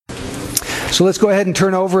So let's go ahead and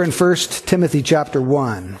turn over in 1 Timothy chapter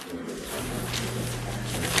 1.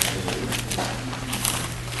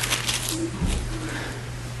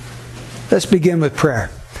 Let's begin with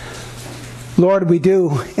prayer. Lord, we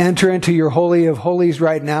do enter into your Holy of Holies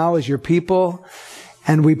right now as your people,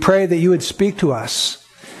 and we pray that you would speak to us.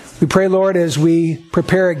 We pray, Lord, as we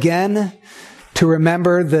prepare again to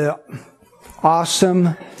remember the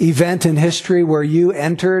awesome event in history where you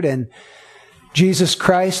entered and Jesus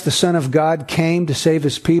Christ, the Son of God, came to save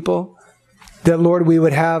his people, that, Lord, we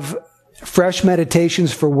would have fresh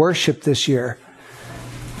meditations for worship this year.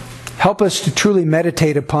 Help us to truly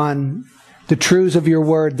meditate upon the truths of your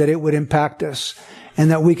word, that it would impact us and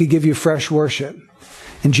that we could give you fresh worship.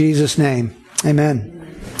 In Jesus' name, amen.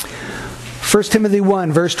 1 Timothy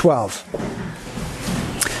 1, verse 12.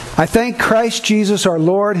 I thank Christ Jesus our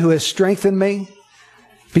Lord, who has strengthened me,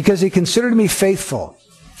 because he considered me faithful,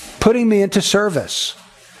 putting me into service.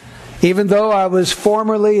 Even though I was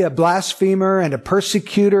formerly a blasphemer and a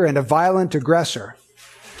persecutor and a violent aggressor,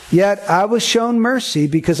 yet I was shown mercy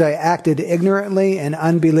because I acted ignorantly in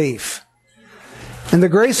unbelief. And the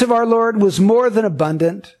grace of our Lord was more than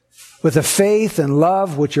abundant with the faith and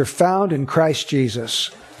love which are found in Christ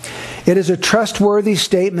Jesus. It is a trustworthy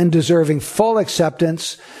statement deserving full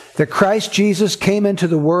acceptance that Christ Jesus came into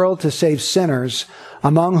the world to save sinners,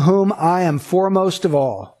 among whom I am foremost of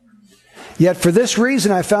all. Yet for this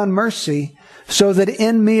reason I found mercy, so that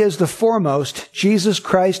in me as the foremost, Jesus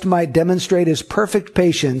Christ might demonstrate his perfect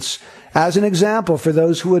patience as an example for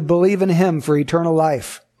those who would believe in him for eternal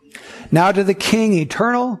life. Now to the King,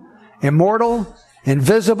 eternal, immortal,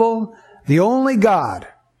 invisible, the only God,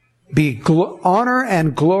 be honor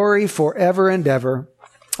and glory forever and ever.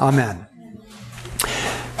 Amen.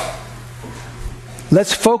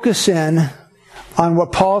 Let's focus in on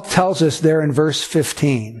what Paul tells us there in verse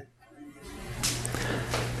 15.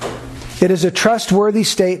 It is a trustworthy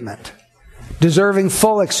statement, deserving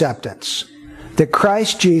full acceptance, that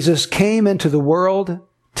Christ Jesus came into the world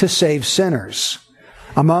to save sinners,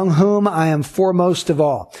 among whom I am foremost of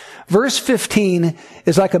all. Verse 15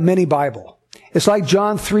 is like a mini Bible. It's like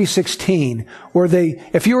John 3:16, where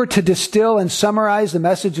if you were to distill and summarize the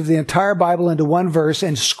message of the entire Bible into one verse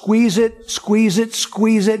and squeeze it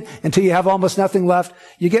until you have almost nothing left,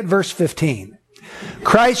 you get verse 15.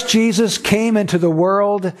 Christ Jesus came into the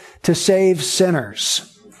world to save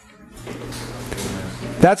sinners.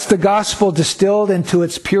 That's the gospel distilled into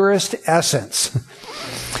its purest essence.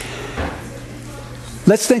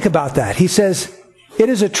 Let's think about that. He says, it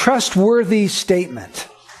is a trustworthy statement.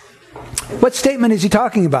 What statement is he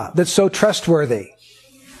talking about that's so trustworthy?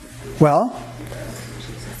 Well,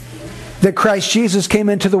 that Christ Jesus came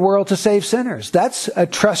into the world to save sinners. That's a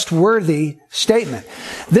trustworthy statement.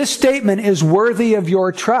 This statement is worthy of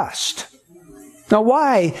your trust. Now,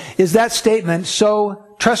 why is that statement so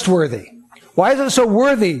trustworthy? Why is it so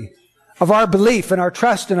worthy of our belief and our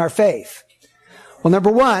trust and our faith? Well,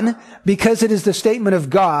 number one, because it is the statement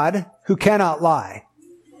of God who cannot lie.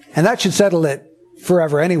 And that should settle it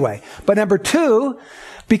forever anyway. But number two,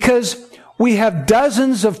 because we have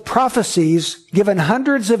dozens of prophecies given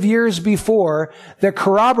hundreds of years before that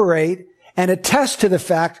corroborate and attest to the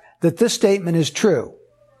fact that this statement is true.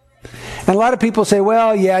 And a lot of people say,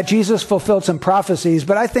 well, yeah, Jesus fulfilled some prophecies,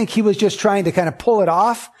 but I think he was just trying to kind of pull it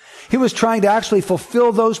off. He was trying to actually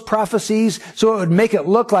fulfill those prophecies so it would make it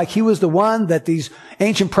look like he was the one that these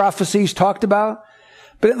ancient prophecies talked about.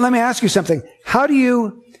 But let me ask you something. How do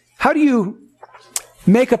you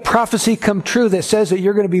make a prophecy come true that says that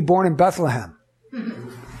you're going to be born in Bethlehem?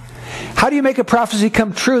 How do you make a prophecy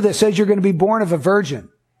come true that says you're going to be born of a virgin?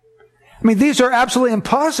 I mean, these are absolutely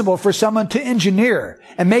impossible for someone to engineer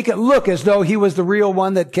and make it look as though he was the real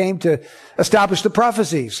one that came to establish the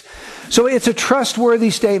prophecies. So it's a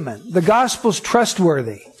trustworthy statement. The gospel's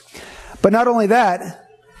trustworthy. But not only that,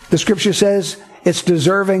 the scripture says it's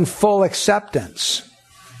deserving full acceptance.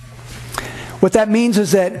 What that means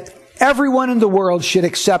is that everyone in the world should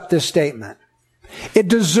accept this statement. It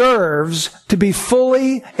deserves to be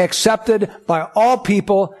fully accepted by all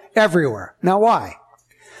people everywhere. Now why?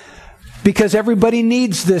 Because everybody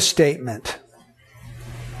needs this statement.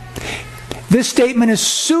 This statement is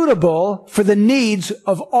suitable for the needs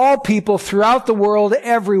of all people throughout the world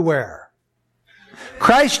everywhere.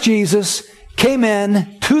 Christ Jesus came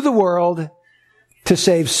in to the world to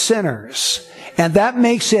save sinners. And that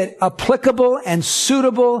makes it applicable and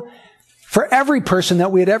suitable for every person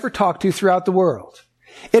that we had ever talked to throughout the world.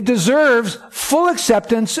 It deserves full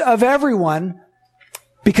acceptance of everyone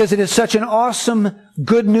because it is such an awesome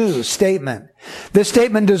good news statement. This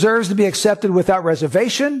statement deserves to be accepted without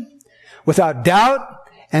reservation, without doubt,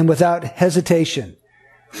 and without hesitation.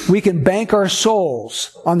 we can bank our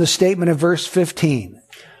souls on the statement of verse 15.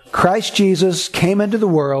 Christ Jesus came into the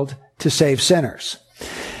world to save sinners.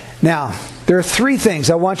 Now, there are three things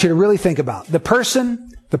I want you to really think about: the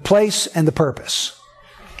person, the place, and the purpose.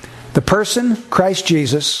 The person, Christ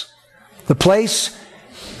Jesus. The place,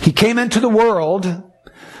 He came into the world.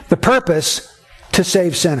 The purpose, to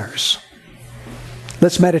save sinners.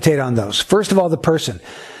 Let's meditate on those. First of all, the person.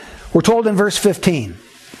 We're told in verse 15,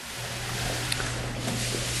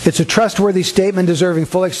 it's a trustworthy statement deserving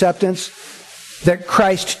full acceptance, that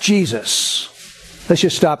Christ Jesus. Let's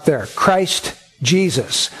just stop there. Christ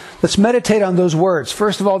Jesus. Let's meditate on those words.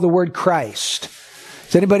 First of all, the word Christ.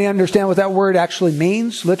 Does anybody understand what that word actually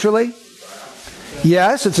means, literally?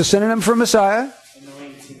 Yes, it's a synonym for Messiah.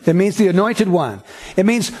 It means the anointed one. It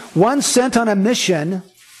means one sent on a mission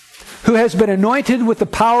who has been anointed with the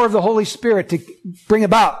power of the Holy Spirit to bring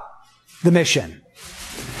about the mission.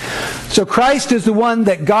 So Christ is the one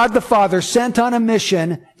that God the Father sent on a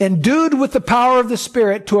mission, endued with the power of the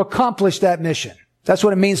Spirit to accomplish that mission. That's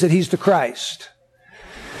what it means that He's the Christ.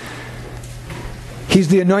 He's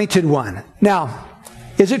the anointed one. Now,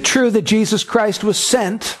 is it true that Jesus Christ was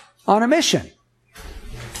sent on a mission?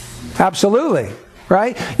 Absolutely.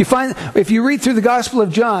 Right? You find, if you read through the Gospel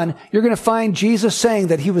of John, you're going to find Jesus saying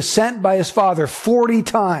that He was sent by His Father 40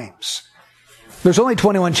 times. There's only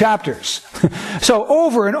 21 chapters. So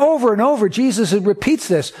over and over and over, Jesus repeats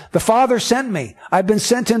this. The Father sent me. I've been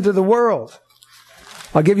sent into the world.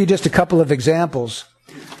 I'll give you just a couple of examples.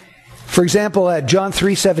 For example, at John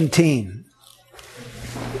 3:17.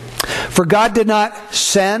 For God did not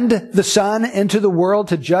send the Son into the world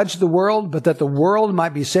to judge the world, but that the world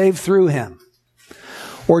might be saved through Him.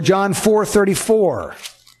 Or John 4:34.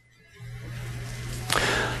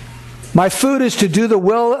 My food is to do the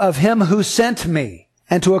will of Him who sent me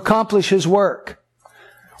and to accomplish His work.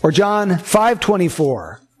 Or John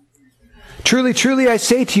 5:24. Truly, truly, I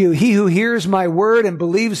say to you, he who hears my word and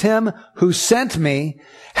believes Him who sent me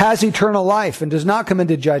has eternal life and does not come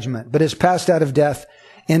into judgment, but is passed out of death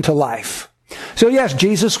into life. So yes,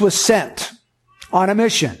 Jesus was sent on a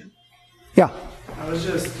mission. Yeah. I was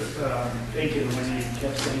just thinking when he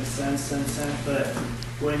kept saying send, but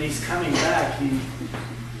when He's coming back,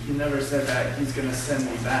 he never said that He's going to send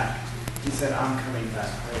me back. He said, I'm coming back.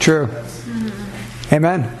 Right? True.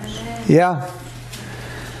 Amen. Yeah.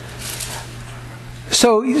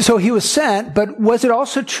 So He was sent, but was it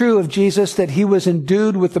also true of Jesus that He was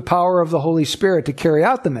endued with the power of the Holy Spirit to carry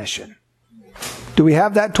out the mission? Do we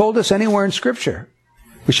have that told us anywhere in Scripture?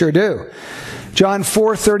 We sure do. John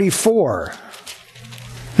 4:34.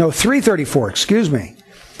 No, 3:34, excuse me.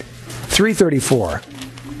 3:34.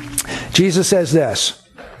 Jesus says this,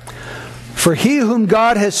 for He whom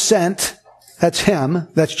God has sent, that's Him,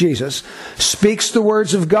 that's Jesus, speaks the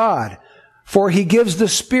words of God, for He gives the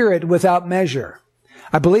Spirit without measure.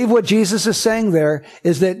 I believe what Jesus is saying there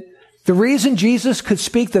is that the reason Jesus could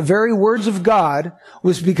speak the very words of God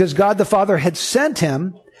was because God the Father had sent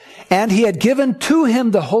Him, and He had given to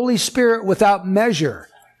Him the Holy Spirit without measure.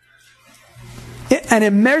 An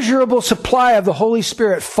immeasurable supply of the Holy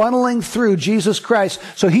Spirit funneling through Jesus Christ.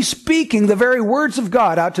 So He's speaking the very words of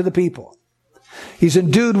God out to the people. He's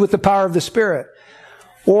endued with the power of the Spirit.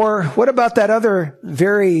 Or what about that other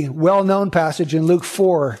very well-known passage in Luke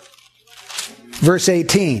 4, verse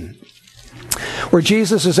 18, where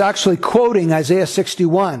Jesus is actually quoting Isaiah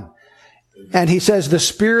 61. And He says, the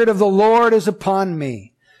Spirit of the Lord is upon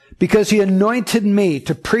me, because He anointed me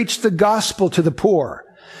to preach the gospel to the poor.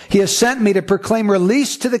 He has sent me to proclaim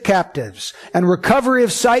release to the captives and recovery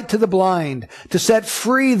of sight to the blind, to set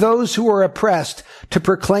free those who are oppressed, to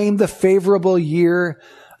proclaim the favorable year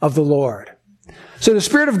of the Lord. So the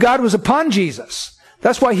Spirit of God was upon Jesus.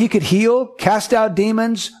 That's why He could heal, cast out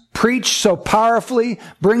demons, preach so powerfully,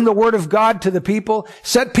 bring the Word of God to the people,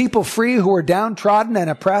 set people free who were downtrodden and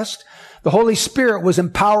oppressed. The Holy Spirit was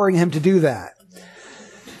empowering Him to do that.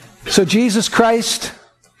 So Jesus Christ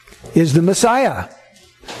is the Messiah.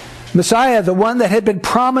 Messiah, the one that had been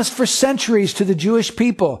promised for centuries to the Jewish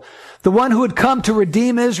people, the one who had come to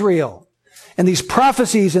redeem Israel. And these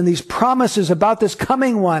prophecies and these promises about this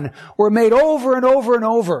coming one were made over and over and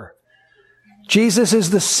over. Jesus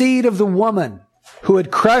is the seed of the woman who had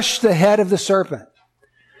crushed the head of the serpent.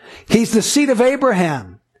 He's the seed of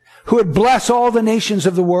Abraham, who would bless all the nations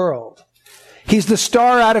of the world. He's the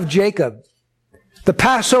star out of Jacob, the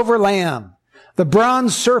Passover lamb, the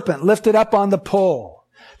bronze serpent lifted up on the pole,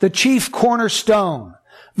 the chief cornerstone,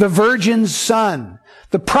 the virgin's son,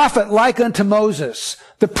 the prophet like unto Moses,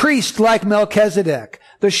 the priest like Melchizedek,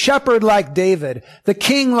 the shepherd like David, the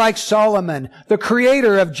king like Solomon, the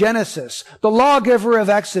creator of Genesis, the lawgiver of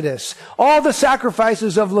Exodus, all the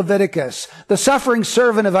sacrifices of Leviticus, the suffering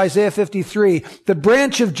servant of Isaiah 53, the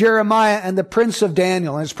branch of Jeremiah, and the prince of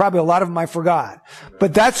Daniel. And it's probably a lot of them I forgot.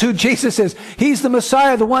 But that's who Jesus is. He's the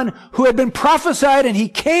Messiah, the one who had been prophesied, and he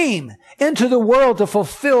came into the world to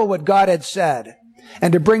fulfill what God had said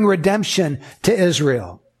and to bring redemption to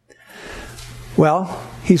Israel. Well,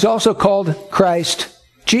 he's also called Christ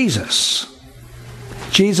Jesus.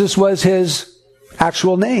 Jesus was his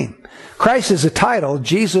actual name. Christ is a title.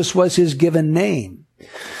 Jesus was his given name.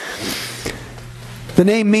 The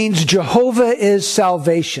name means Jehovah is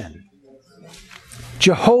salvation.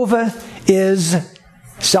 Jehovah is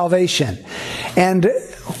salvation. And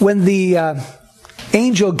when the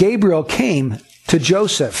angel Gabriel came to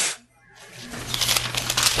Joseph,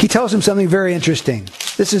 he tells him something very interesting.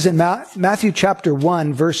 This is in Matthew chapter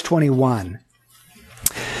 1, verse 21.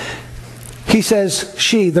 He says,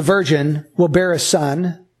 she, the virgin, will bear a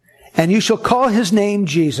son, and you shall call his name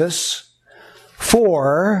Jesus,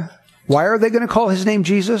 for, why are they going to call his name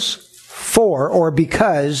Jesus? For, or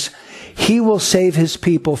because, he will save his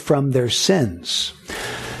people from their sins.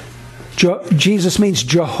 Jesus means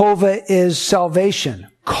Jehovah is salvation.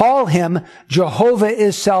 Call him Jehovah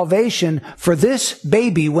is salvation, for this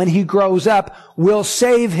baby, when he grows up, will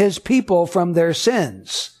save his people from their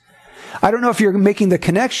sins. I don't know if you're making the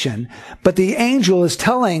connection, but the angel is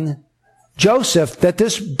telling Joseph that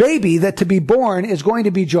this baby that to be born is going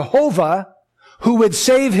to be Jehovah, who would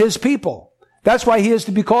save his people. That's why he is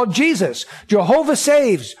to be called Jesus. Jehovah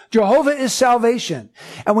saves. Jehovah is salvation.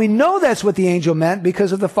 And we know that's what the angel meant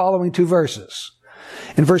because of the following two verses.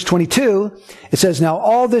 In verse 22, it says, now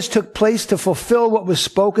all this took place to fulfill what was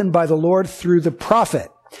spoken by the Lord through the prophet.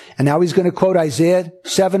 And now he's going to quote Isaiah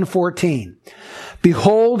 7:14.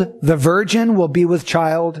 Behold, the virgin will be with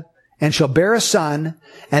child and shall bear a son,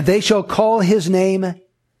 and they shall call his name,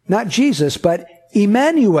 not Jesus, but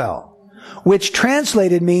Emmanuel, which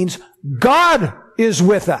translated means God is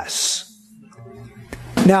with us.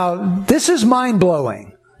 Now, this is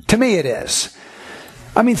mind-blowing. To me, it is.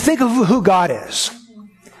 I mean, think of who God is.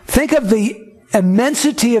 Think of the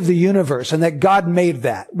immensity of the universe and that God made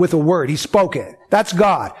that with a word. He spoke it. That's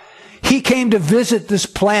God. He came to visit this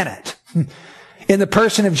planet in the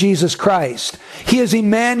person of Jesus Christ. He is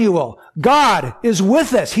Emmanuel. God is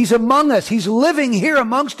with us. He's among us. He's living here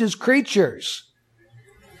amongst his creatures.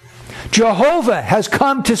 Jehovah has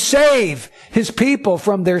come to save his people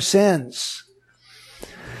from their sins.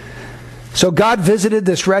 So God visited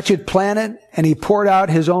this wretched planet and he poured out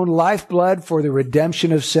his own lifeblood for the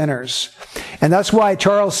redemption of sinners. And that's why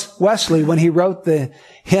Charles Wesley, when he wrote the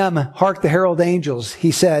hymn, Hark the Herald Angels,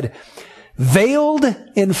 he said, veiled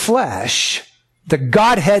in flesh, the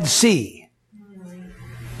Godhead see.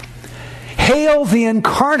 Hail the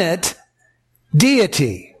incarnate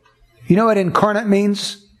deity. You know what incarnate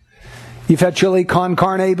means? You've had chili con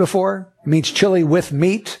carne before? It means chili with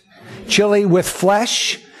meat, chili with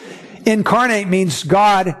flesh. Incarnate means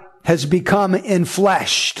God has become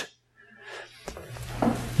enfleshed.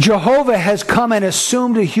 Jehovah has come and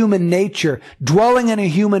assumed a human nature, dwelling in a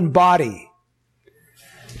human body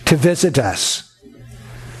to visit us.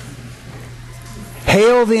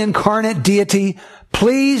 Hail the incarnate deity,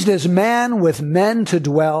 pleased as man with men to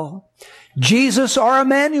dwell. Jesus our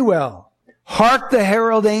Emmanuel. Hark the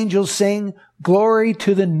herald angels sing, glory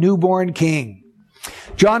to the newborn King.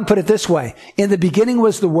 John put it this way, in the beginning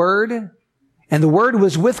was the Word, and the Word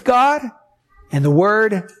was with God, and the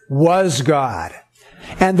Word was God.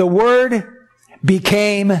 And the Word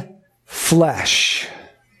became flesh.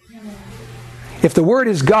 If the Word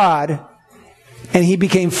is God, and he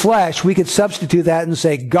became flesh, we could substitute that and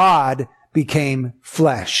say God became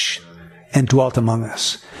flesh and dwelt among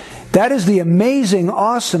us. That is the amazing,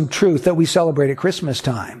 awesome truth that we celebrate at Christmas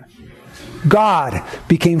time. God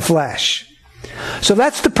became flesh. So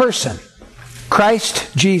that's the person,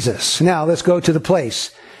 Christ Jesus. Now let's go to the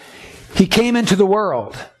place. He came into the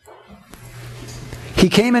world. He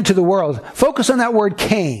came into the world. Focus on that word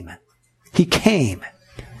came. He came.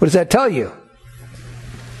 What does that tell you?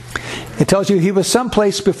 It tells you he was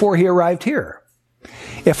someplace before he arrived here.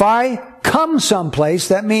 If I come someplace,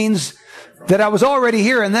 that means that I was already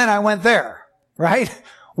here and then I went there, right?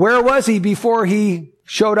 Where was he before he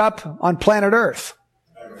showed up on planet Earth?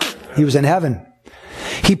 He was in heaven.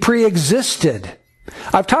 He pre-existed.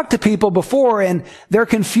 I've talked to people before and they're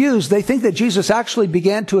confused. They think that Jesus actually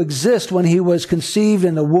began to exist when he was conceived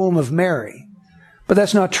in the womb of Mary. But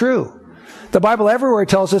that's not true. The Bible everywhere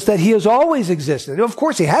tells us that he has always existed. Of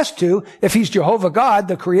course he has to, if he's Jehovah God,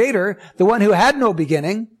 the creator, the one who had no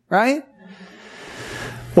beginning, right?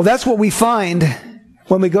 Well, that's what we find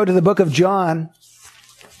when we go to the book of John.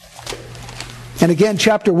 And again,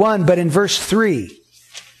 chapter 1, but in verse 3.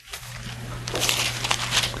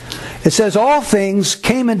 It says, all things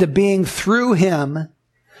came into being through him,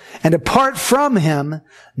 and apart from him,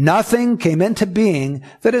 nothing came into being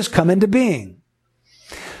that has come into being.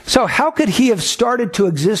 So how could he have started to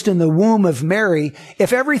exist in the womb of Mary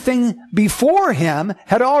if everything before him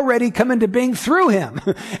had already come into being through him?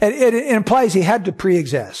 It implies he had to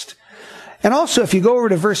pre-exist. And also, if you go over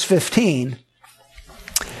to verse 15,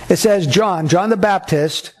 it says, John the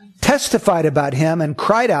Baptist, testified about him and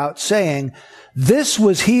cried out, saying, this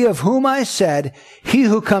was he of whom I said, he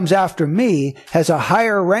who comes after me has a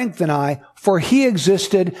higher rank than I, for he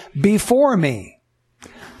existed before me.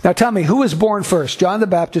 Now tell me, who was born first, John the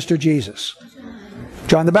Baptist or Jesus?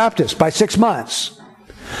 John the Baptist, by 6 months.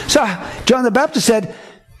 So John the Baptist said,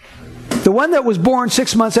 the one that was born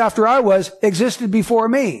 6 months after I was existed before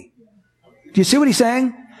me. Do you see what he's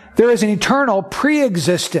saying? There is an eternal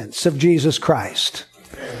pre-existence of Jesus Christ.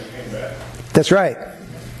 That's right.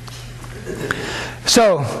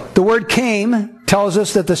 So the word came tells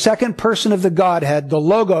us that the second person of the Godhead, the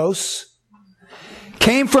Logos,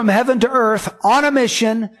 came from heaven to earth on a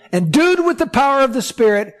mission, endued with the power of the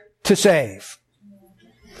Spirit to save.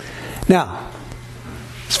 Now,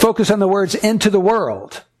 let's focus on the words into the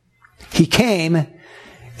world. He came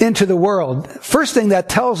into the world. First thing that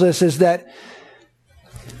tells us is that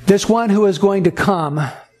this one who is going to come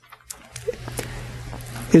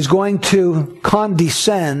is going to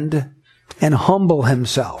condescend and humble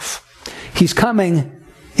himself. He's coming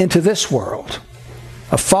into this world,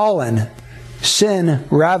 a fallen,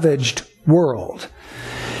 sin-ravaged world.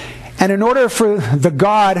 And in order for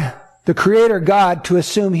the Creator God, to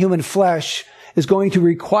assume human flesh is going to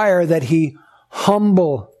require that he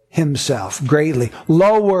humble himself greatly,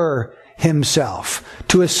 lower himself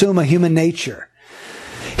to assume a human nature.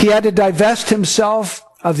 He had to divest himself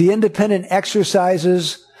of the independent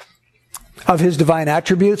exercises of his divine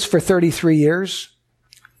attributes for 33 years.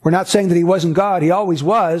 We're not saying that he wasn't God. He always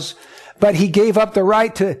was. But he gave up the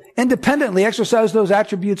right to independently exercise those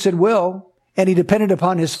attributes at will, and he depended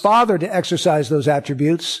upon his Father to exercise those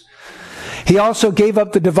attributes. He also gave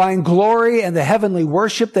up the divine glory and the heavenly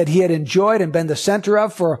worship that he had enjoyed and been the center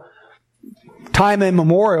of for time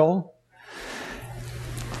immemorial.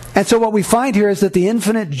 And so what we find here is that the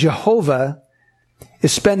infinite Jehovah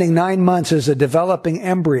is spending 9 months as a developing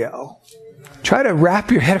embryo. Try to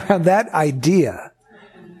wrap your head around that idea.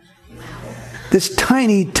 This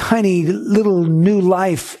tiny, tiny little new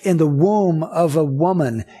life in the womb of a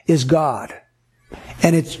woman is God.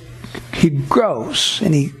 And he grows,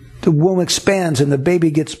 and the womb expands, and the baby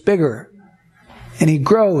gets bigger. And he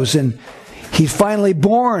grows, and he's finally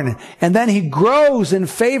born. And then he grows in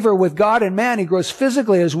favor with God and man. He grows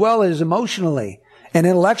physically as well as emotionally and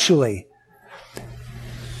intellectually.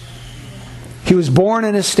 He was born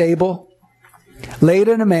in a stable, laid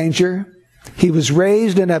in a manger. He was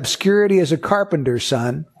raised in obscurity as a carpenter's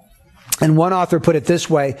son. And one author put it this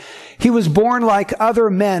way: he was born like other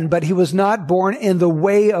men, but he was not born in the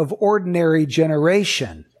way of ordinary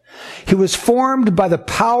generation. He was formed by the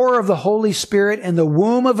power of the Holy Spirit in the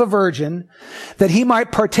womb of a virgin, that he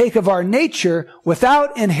might partake of our nature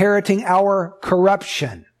without inheriting our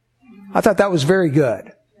corruption. I thought that was very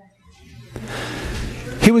good.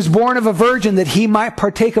 He was born of a virgin that he might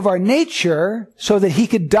partake of our nature so that he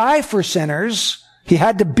could die for sinners. He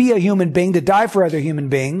had to be a human being to die for other human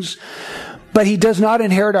beings, but he does not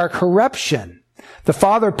inherit our corruption. The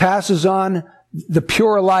Father passes on the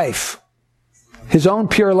pure life, his own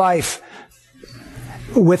pure life,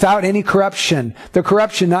 without any corruption. The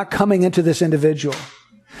corruption not coming into this individual.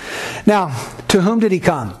 Now, to whom did he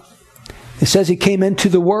come? It says he came into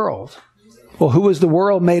the world. Well, who was the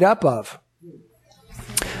world made up of?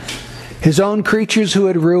 His own creatures who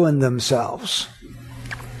had ruined themselves,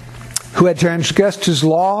 who had transgressed his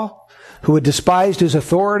law, who had despised his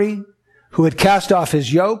authority, who had cast off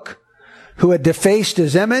his yoke, who had defaced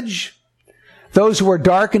his image, those who were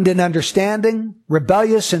darkened in understanding,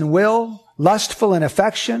 rebellious in will, lustful in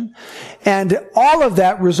affection, and all of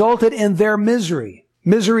that resulted in their misery.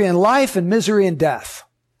 Misery in life and misery in death.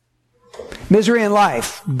 Misery in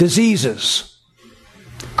life, diseases,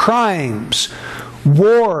 crimes,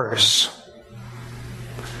 wars,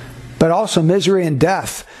 but also misery and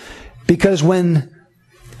death. Because when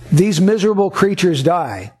these miserable creatures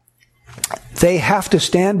die, they have to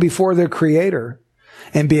stand before their Creator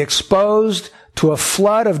and be exposed to a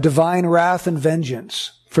flood of divine wrath and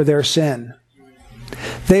vengeance for their sin.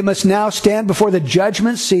 They must now stand before the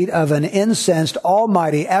judgment seat of an incensed,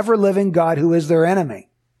 almighty, ever-living God who is their enemy.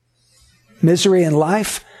 Misery in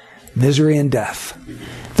life, misery in death.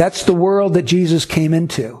 That's the world that Jesus came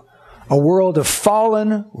into. A world of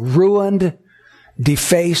fallen, ruined,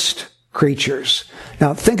 defaced creatures.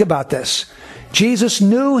 Now think about this. Jesus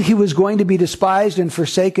knew he was going to be despised and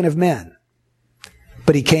forsaken of men,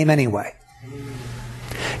 but he came anyway.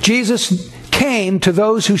 Jesus came to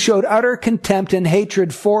those who showed utter contempt and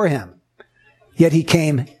hatred for him, yet he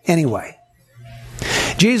came anyway.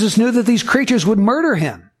 Jesus knew that these creatures would murder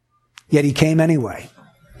him, yet he came anyway.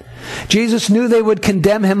 Jesus knew they would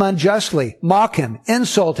condemn him unjustly, mock him,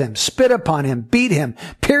 insult him, spit upon him, beat him,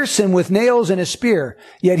 pierce him with nails and a spear,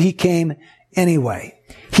 yet he came anyway.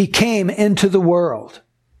 He came into the world.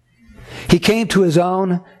 He came to his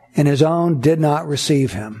own, and his own did not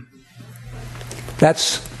receive him.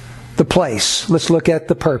 That's the place. Let's look at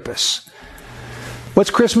the purpose.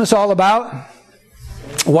 What's Christmas all about?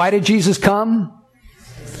 Why did Jesus come?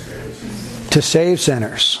 To save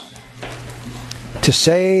sinners. To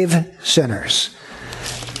save sinners.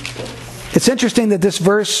 It's interesting that this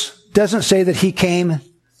verse doesn't say that he came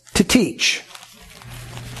to teach.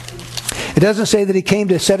 It doesn't say that he came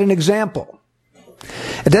to set an example.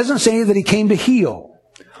 It doesn't say that he came to heal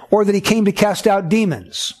or that he came to cast out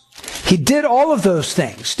demons. He did all of those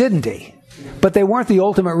things, didn't he? But they weren't the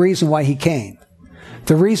ultimate reason why he came.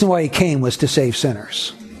 The reason why he came was to save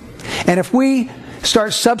sinners. And if we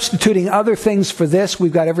start substituting other things for this,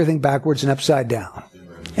 we've got everything backwards and upside down.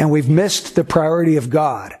 And we've missed the priority of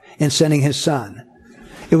God in sending his Son.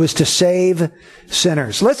 It was to save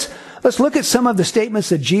sinners. Let's look at some of the statements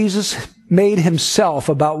that Jesus made himself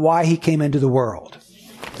about why he came into the world.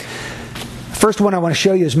 First one I want to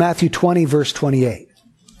show you is Matthew 20, verse 28.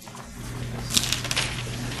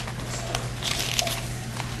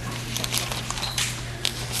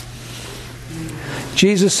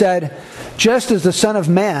 Jesus said, "Just as the Son of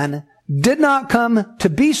Man did not come to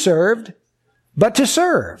be served, but to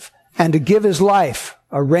serve, and to give his life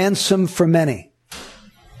a ransom for many."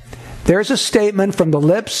 There's a statement from the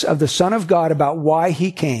lips of the Son of God about why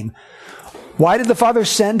he came. Why did the Father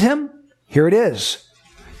send him? Here it is.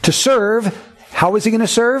 To serve. How was he going to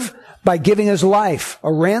serve? By giving his life,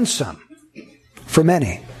 a ransom for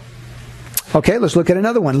many. Okay, let's look at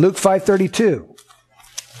another one. Luke 5:32.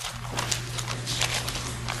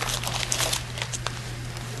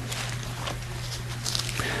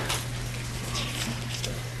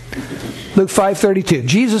 Luke 5:32.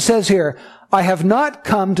 Jesus says here, "I have not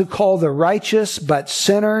come to call the righteous, but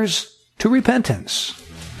sinners to repentance."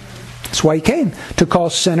 That's why he came, to call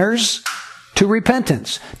sinners to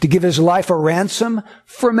repentance, to give his life a ransom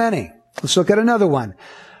for many. Let's look at another one.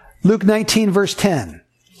 Luke 19, verse 10.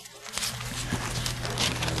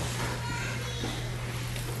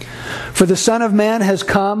 "For the Son of Man has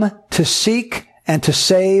come to seek and to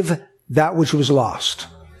save that which was lost."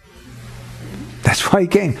 That's why he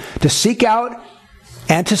came, to seek out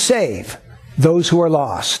and to save those who are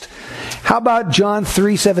lost. How about John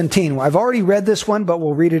 3:17? I've already read this one, but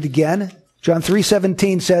we'll read it again. John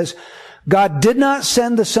 3:17 says, "God did not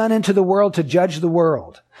send the Son into the world to judge the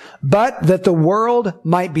world, but that the world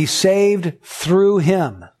might be saved through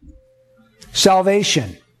him."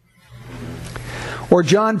 Salvation. Or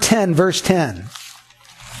John 10, verse 10.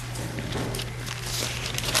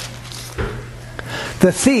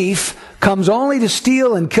 "The thief comes only to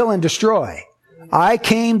steal and kill and destroy. I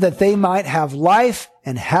came that they might have life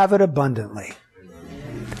and have it abundantly."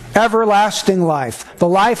 Everlasting life, the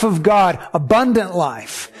life of God, abundant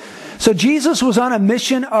life. So Jesus was on a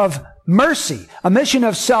mission of mercy, a mission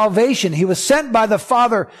of salvation. He was sent by the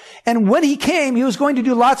Father, and when he came, he was going to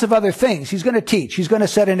do lots of other things. He's going to teach, he's going to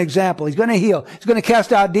set an example, he's going to heal, he's going to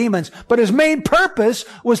cast out demons, but his main purpose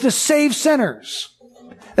was to save sinners.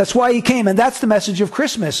 That's why he came, and that's the message of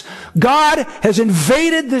Christmas. God has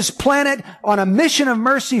invaded this planet on a mission of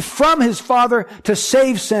mercy from his Father to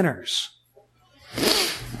save sinners.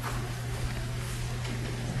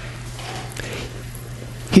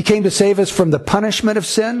 He came to save us from the punishment of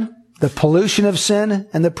sin, the pollution of sin,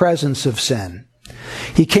 and the presence of sin.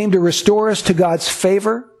 He came to restore us to God's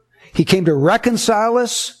favor. He came to reconcile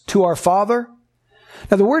us to our Father.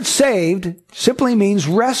 Now, the word saved simply means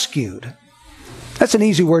rescued. That's an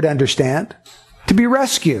easy word to understand. To be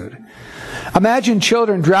rescued. Imagine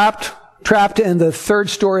children trapped in the third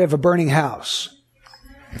story of a burning house.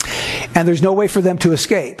 And there's no way for them to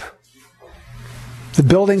escape. The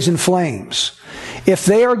building's in flames. If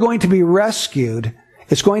they are going to be rescued,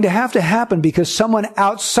 it's going to happen because someone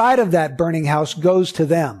outside of that burning house goes to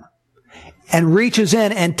them and reaches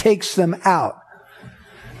in and takes them out.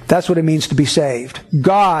 That's what it means to be saved.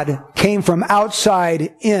 God came from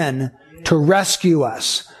outside in to rescue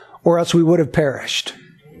us, or else we would have perished.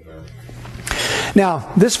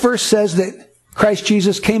 Now, this verse says that Christ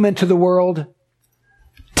Jesus came into the world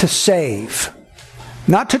to save.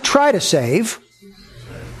 Not to try to save.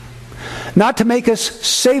 Not to make us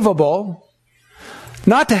savable.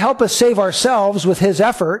 Not to help us save ourselves with His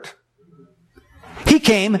effort. He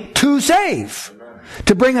came to save.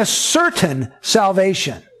 To bring us certain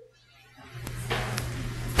salvation.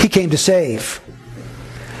 He came to save.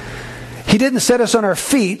 He didn't set us on our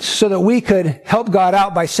feet so that we could help God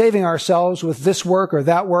out by saving ourselves with this work or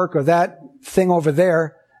that thing over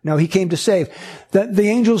there. No, He came to save. The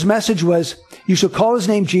angel's message was, you shall call His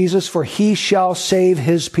name Jesus, for He shall save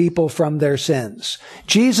His people from their sins.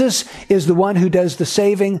 Jesus is the one who does the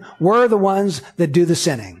saving. We're the ones that do the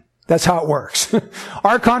sinning. That's how it works.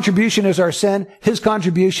 Our contribution is our sin. His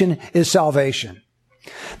contribution is salvation.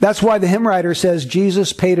 That's why the hymn writer says,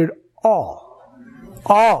 Jesus paid it all.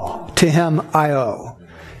 All to Him I owe.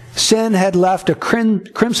 Sin had left a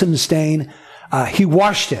crimson stain. He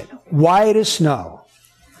washed it white as snow.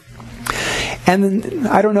 And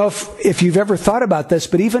I don't know if you've ever thought about this,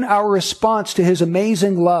 but even our response to His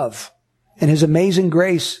amazing love and His amazing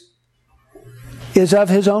grace is of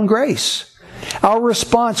His own grace. Our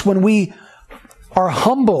response when we are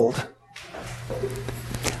humbled,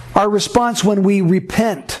 our response when we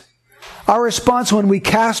repent, our response when we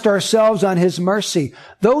cast ourselves on His mercy,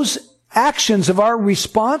 those actions of our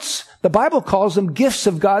response, the Bible calls them gifts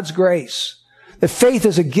of God's grace. That faith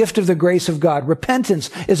is a gift of the grace of God. Repentance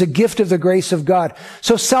is a gift of the grace of God.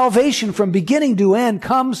 So salvation from beginning to end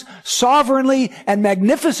comes sovereignly and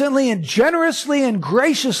magnificently and generously and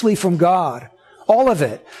graciously from God. All of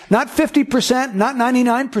it. Not 50%, not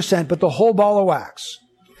 99%, but the whole ball of wax.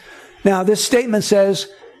 Now, this statement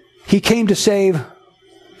says, He came to save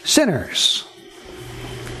sinners.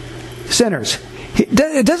 Sinners.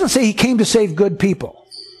 It doesn't say He came to save good people.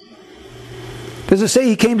 Does it say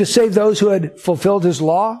He came to save those who had fulfilled His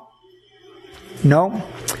law? No.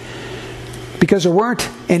 Because there weren't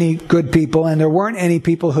any good people, and there weren't any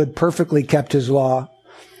people who had perfectly kept His law.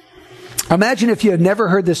 Imagine if you had never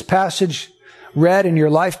heard this passage read in your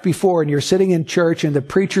life before, and you're sitting in church and the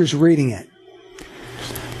preacher's reading it.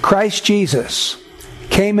 Christ Jesus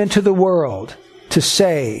came into the world to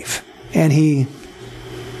save, and He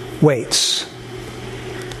waits.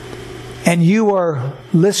 And you are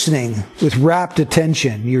listening with rapt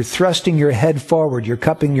attention. You're thrusting your head forward. You're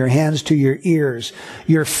cupping your hands to your ears.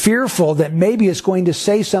 You're fearful that maybe it's going to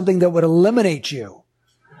say something that would eliminate you.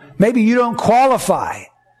 Maybe you don't qualify.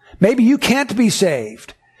 Maybe you can't be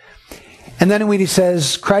saved. And then when He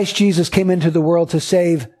says, Christ Jesus came into the world to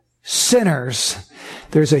save sinners,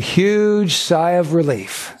 there's a huge sigh of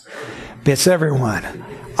relief. It's everyone.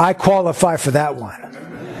 I qualify for that one.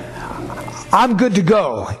 I'm good to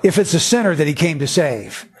go if it's a sinner that He came to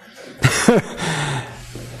save.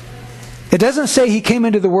 It doesn't say He came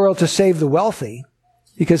into the world to save the wealthy,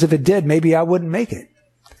 because if it did, maybe I wouldn't make it.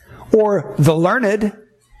 Or the learned,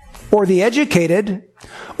 or the educated,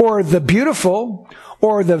 or the beautiful,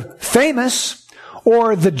 or the famous,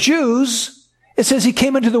 or the Jews. It says He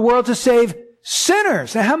came into the world to save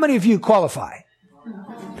sinners. Now, how many of you qualify?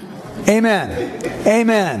 Amen.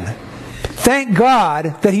 Amen. Thank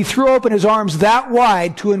God that He threw open His arms that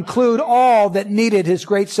wide to include all that needed His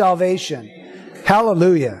great salvation.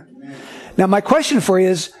 Hallelujah. Now, my question for you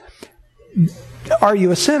is, are you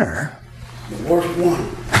a sinner? The worst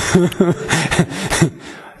one.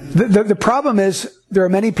 The problem is, there are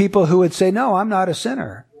many people who would say, no, I'm not a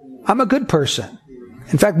sinner. I'm a good person.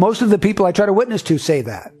 In fact, most of the people I try to witness to say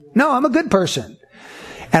that. No, I'm a good person.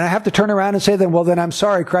 And I have to turn around and say, then I'm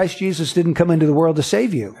sorry, Christ Jesus didn't come into the world to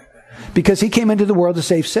save you. Because He came into the world to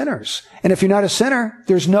save sinners. And if you're not a sinner,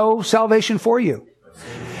 there's no salvation for you.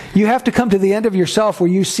 You have to come to the end of yourself where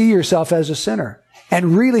you see yourself as a sinner.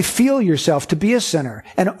 And really feel yourself to be a sinner.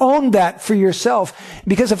 And own that for yourself.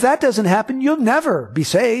 Because if that doesn't happen, you'll never be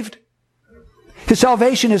saved. His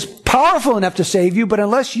salvation is powerful enough to save you, but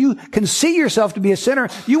unless you can see yourself to be a sinner,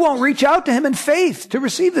 you won't reach out to Him in faith to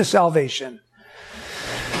receive the salvation.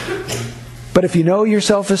 But if you know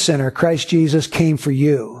yourself a sinner, Christ Jesus came for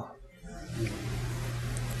you.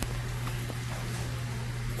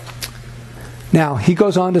 Now, He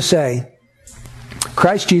goes on to say,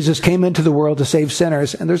 Christ Jesus came into the world to save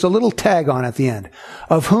sinners, and there's a little tag on at the end,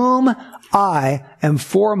 of whom I am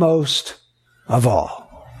foremost of all.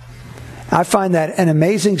 I find that an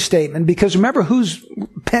amazing statement, because remember who's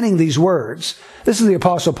penning these words. This is the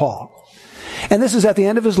Apostle Paul. And this is at the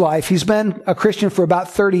end of his life. He's been a Christian for about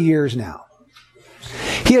 30 years now.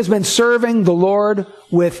 He has been serving the Lord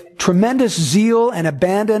with tremendous zeal and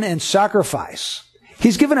abandon and sacrifice.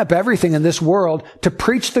 He's given up everything in this world to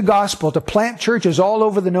preach the gospel, to plant churches all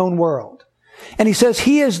over the known world. And he says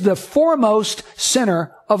he is the foremost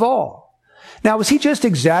sinner of all. Now, was he just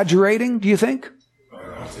exaggerating, do you think?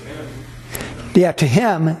 Yeah, to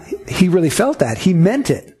him, he really felt that. He meant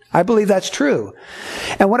it. I believe that's true.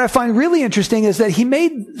 And what I find really interesting is that he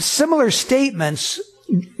made similar statements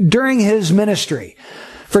during his ministry.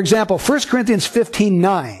 For example, 1 Corinthians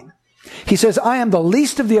 15:9, he says, I am the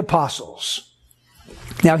least of the apostles.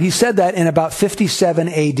 Now, he said that in about 57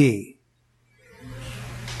 AD.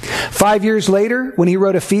 5 years later, when he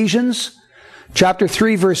wrote Ephesians, chapter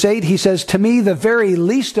 3, verse 8, he says, to me, the very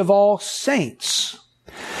least of all saints.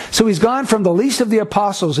 So he's gone from the least of the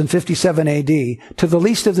apostles in 57 AD to the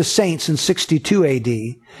least of the saints in 62 AD.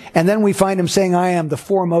 And then we find him saying, I am the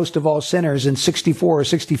foremost of all sinners in 64 or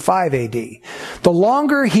 65 AD. The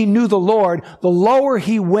longer he knew the Lord, the lower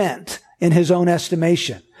he went in his own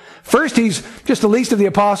estimation. First, he's just the least of the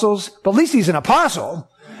apostles, but at least he's an apostle.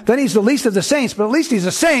 Then he's the least of the saints, but at least he's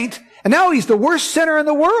a saint. And now he's the worst sinner in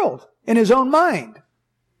the world in his own mind.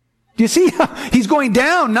 Do you see how he's going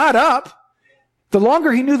down, not up? The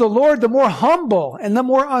longer he knew the Lord, the more humble and the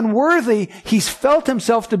more unworthy he's felt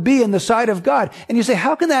himself to be in the sight of God. And you say,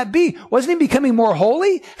 how can that be? Wasn't he becoming more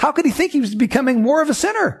holy? How could he think he was becoming more of a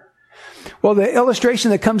sinner? Well, the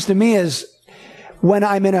illustration that comes to me is when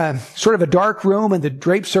I'm in a sort of a dark room and the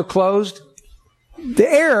drapes are closed.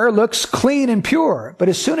 The air looks clean and pure, but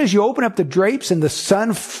as soon as you open up the drapes and the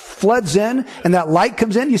sun floods in and that light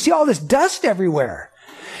comes in, you see all this dust everywhere.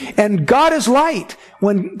 And God is light.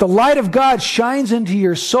 When the light of God shines into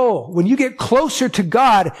your soul, when you get closer to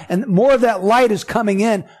God and more of that light is coming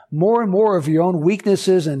in, more and more of your own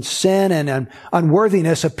weaknesses and sin and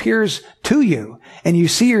unworthiness appears to you. And you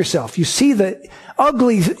see yourself. You see the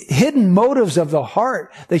ugly hidden motives of the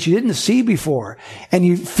heart that you didn't see before. And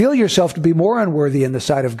you feel yourself to be more unworthy in the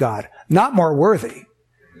sight of God, not more worthy.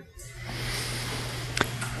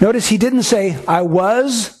 Notice he didn't say, I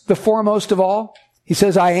was the foremost of all. He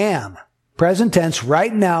says, I am. Present tense,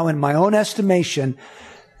 right now, in my own estimation,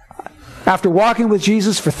 after walking with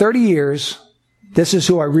Jesus for 30 years, this is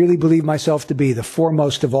who I really believe myself to be, the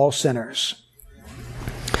foremost of all sinners.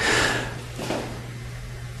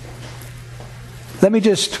 Let me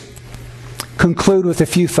just conclude with a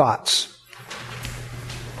few thoughts.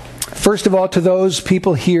 First of all, to those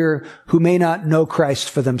people here who may not know Christ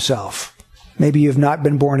for themselves. Maybe you've not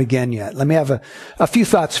been born again yet. Let me have a few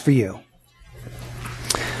thoughts for you.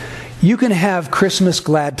 You can have Christmas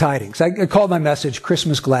glad tidings. I called my message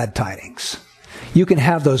Christmas glad tidings. You can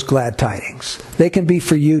have those glad tidings. They can be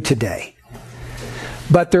for you today.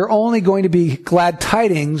 But they're only going to be glad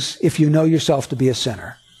tidings if you know yourself to be a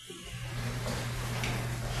sinner.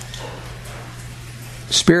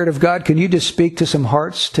 Spirit of God, can you just speak to some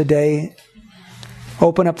hearts today?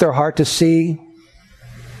 Open up their heart to see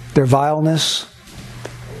their vileness,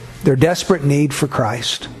 their desperate need for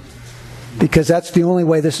Christ. Because that's the only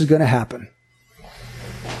way this is going to happen.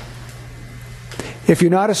 If you're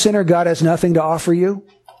not a sinner, God has nothing to offer you.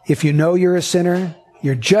 If you know you're a sinner,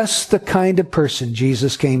 you're just the kind of person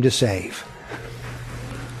Jesus came to save.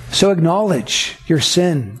 So acknowledge your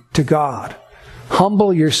sin to God.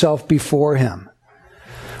 Humble yourself before Him.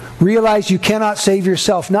 Realize you cannot save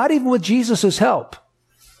yourself, not even with Jesus' help.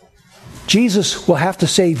 Jesus will have to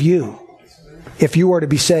save you if you are to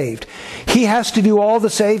be saved. He has to do all the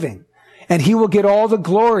saving. And He will get all the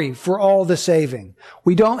glory for all the saving.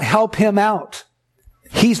 We don't help Him out.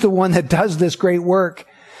 He's the one that does this great work.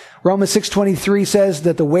 Romans 6:23 says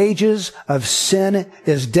that the wages of sin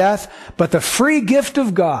is death, but the free gift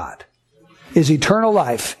of God is eternal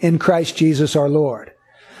life in Christ Jesus our Lord.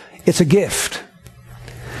 It's a gift.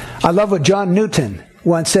 I love what John Newton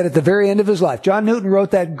once said at the very end of his life. John Newton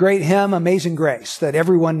wrote that great hymn, Amazing Grace, that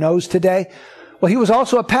everyone knows today. Well, he was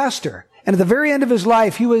also a pastor. And at the very end of his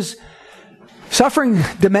life, he was suffering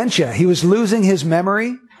dementia. He was losing his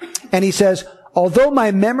memory. And he says, although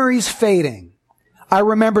my memory's fading, I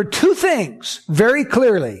remember two things very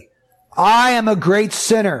clearly. I am a great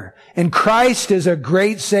sinner, and Christ is a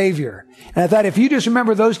great Savior. And I thought, if you just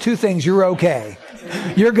remember those two things, you're okay.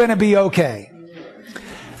 You're going to be okay.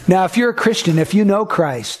 Now, if you're a Christian, if you know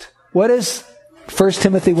Christ, what does 1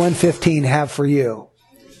 Timothy 1:15 have for you?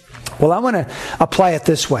 Well, I want to apply it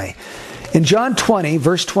this way. In John 20,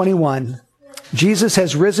 verse 21, Jesus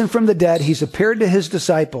has risen from the dead. He's appeared to His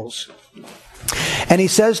disciples. And He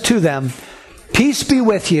says to them, peace be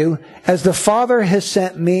with you. As the Father has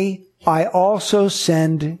sent me, I also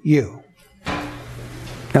send you.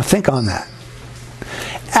 Now think on that.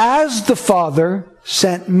 As the Father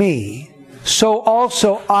sent me, so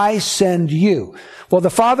also I send you. Well, the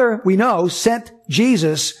Father, we know, sent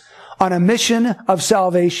Jesus on a mission of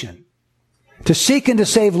salvation. to seek and to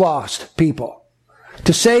save lost people,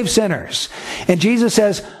 to save sinners. And Jesus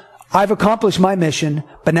says, I've accomplished my mission,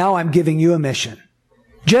 but now I'm giving you a mission.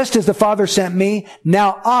 Just as the Father sent me,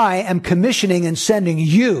 now I am commissioning and sending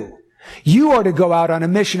you. You are to go out on a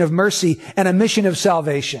mission of mercy and a mission of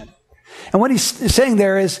salvation. And what he's saying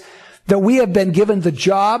there is that we have been given the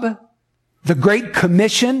job, the great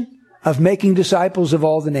commission of making disciples of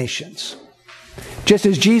all the nations. Just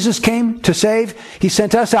as Jesus came to save, he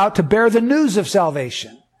sent us out to bear the news of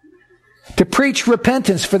salvation, to preach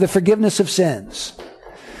repentance for the forgiveness of sins.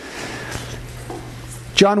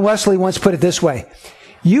 John Wesley once put it this way,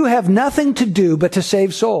 you have nothing to do but to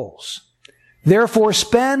save souls. Therefore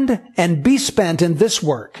spend and be spent in this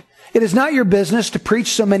work. It is not your business to preach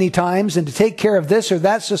so many times and to take care of this or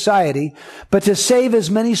that society, but to save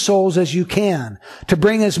as many souls as you can, to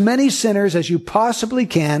bring as many sinners as you possibly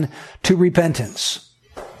can to repentance.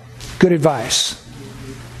 Good advice.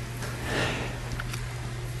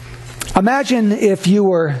 Imagine if you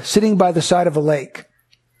were sitting by the side of a lake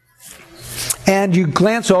and you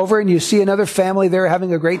glance over and you see another family there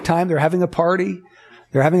having a great time. They're having a party.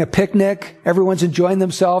 They're having a picnic. Everyone's enjoying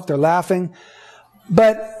themselves. They're laughing.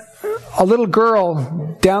 But a little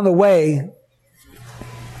girl down the way,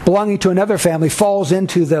 belonging to another family, falls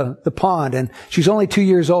into the pond. And she's only 2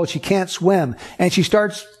 years old. She can't swim. And she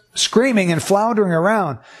starts screaming and floundering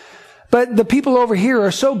around. But the people over here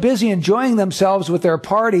are so busy enjoying themselves with their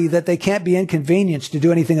party that they can't be inconvenienced to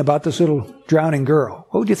do anything about this little drowning girl.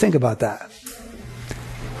 What would you think about that?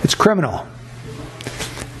 It's criminal.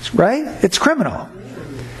 Right? It's criminal.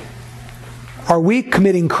 Are we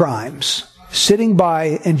committing crimes, sitting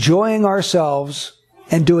by, enjoying ourselves,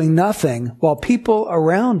 and doing nothing while people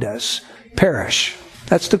around us perish?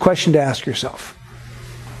 That's the question to ask yourself.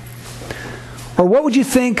 Or what would you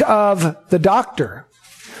think of the doctor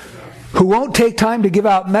who won't take time to give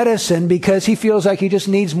out medicine because he feels like he just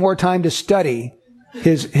needs more time to study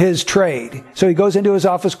his trade? So he goes into his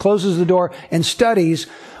office, closes the door, and studies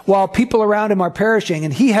while people around him are perishing,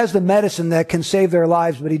 and he has the medicine that can save their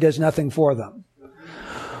lives, but he does nothing for them.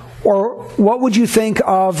 Or what would you think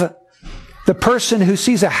of the person who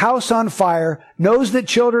sees a house on fire, knows that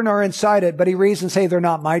children are inside it, but he reads and says, they're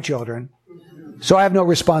not my children, so I have no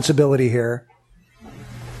responsibility here?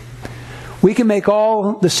 We can make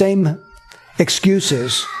all the same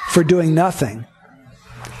excuses for doing nothing.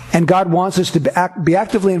 And God wants us to be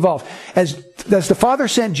actively involved. As the Father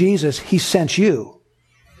sent Jesus, He sent you.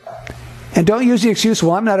 And don't use the excuse,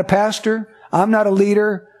 well, I'm not a pastor, I'm not a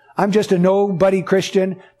leader, I'm just a nobody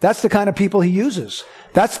Christian. That's the kind of people He uses.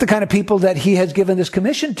 That's the kind of people that He has given this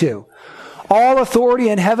commission to. All authority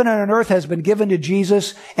in heaven and on earth has been given to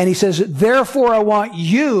Jesus, and He says, therefore I want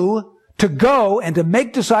you to go and to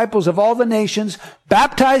make disciples of all the nations,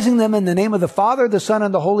 baptizing them in the name of the Father, the Son,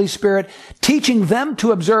 and the Holy Spirit, teaching them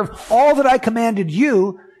to observe all that I commanded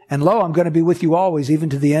you, and lo, I'm going to be with you always, even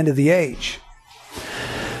to the end of the age.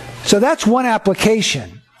 So that's one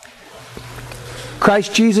application.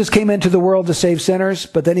 Christ Jesus came into the world to save sinners,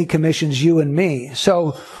 but then He commissions you and me.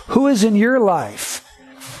 So who is in your life?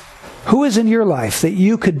 Who is in your life that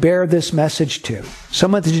you could bear this message to?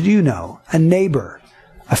 Someone that you know, a neighbor,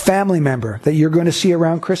 a family member that you're going to see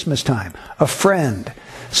around Christmas time, a friend,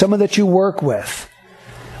 someone that you work with.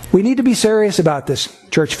 We need to be serious about this,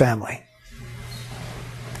 church family.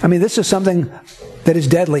 I mean, this is something that is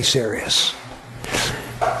deadly serious.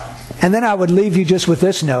 And then I would leave you just with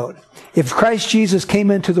this note. If Christ Jesus came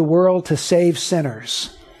into the world to save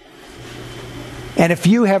sinners, and if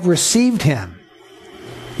you have received Him,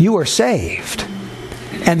 you are saved.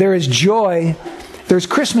 And there is joy, there's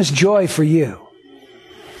Christmas joy for you.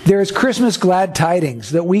 There is Christmas glad tidings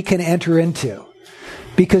that we can enter into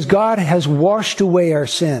because God has washed away our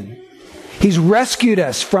sin. He's rescued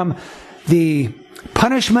us from the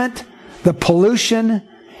punishment, the pollution,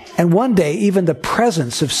 and one day even the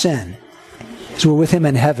presence of sin as we're with Him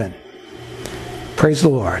in heaven. Praise the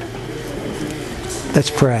Lord.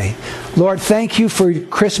 Let's pray. Lord, thank You for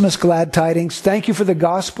Christmas glad tidings. Thank You for the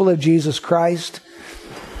gospel of Jesus Christ.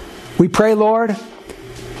 We pray, Lord,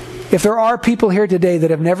 if there are people here today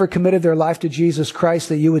that have never committed their life to Jesus Christ,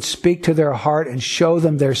 that You would speak to their heart and show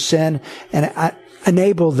them their sin and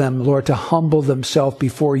enable them, Lord, to humble themselves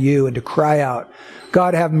before You and to cry out,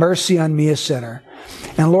 God, have mercy on me, a sinner.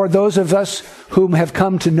 And Lord, those of us whom have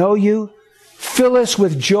come to know You, fill us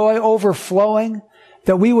with joy overflowing,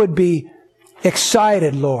 that we would be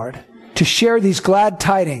excited, Lord, to share these glad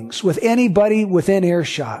tidings with anybody within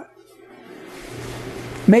earshot.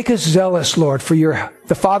 Make us zealous, Lord, for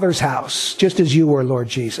the Father's house, just as You were, Lord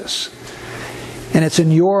Jesus. And it's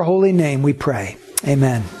in Your holy name we pray.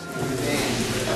 Amen.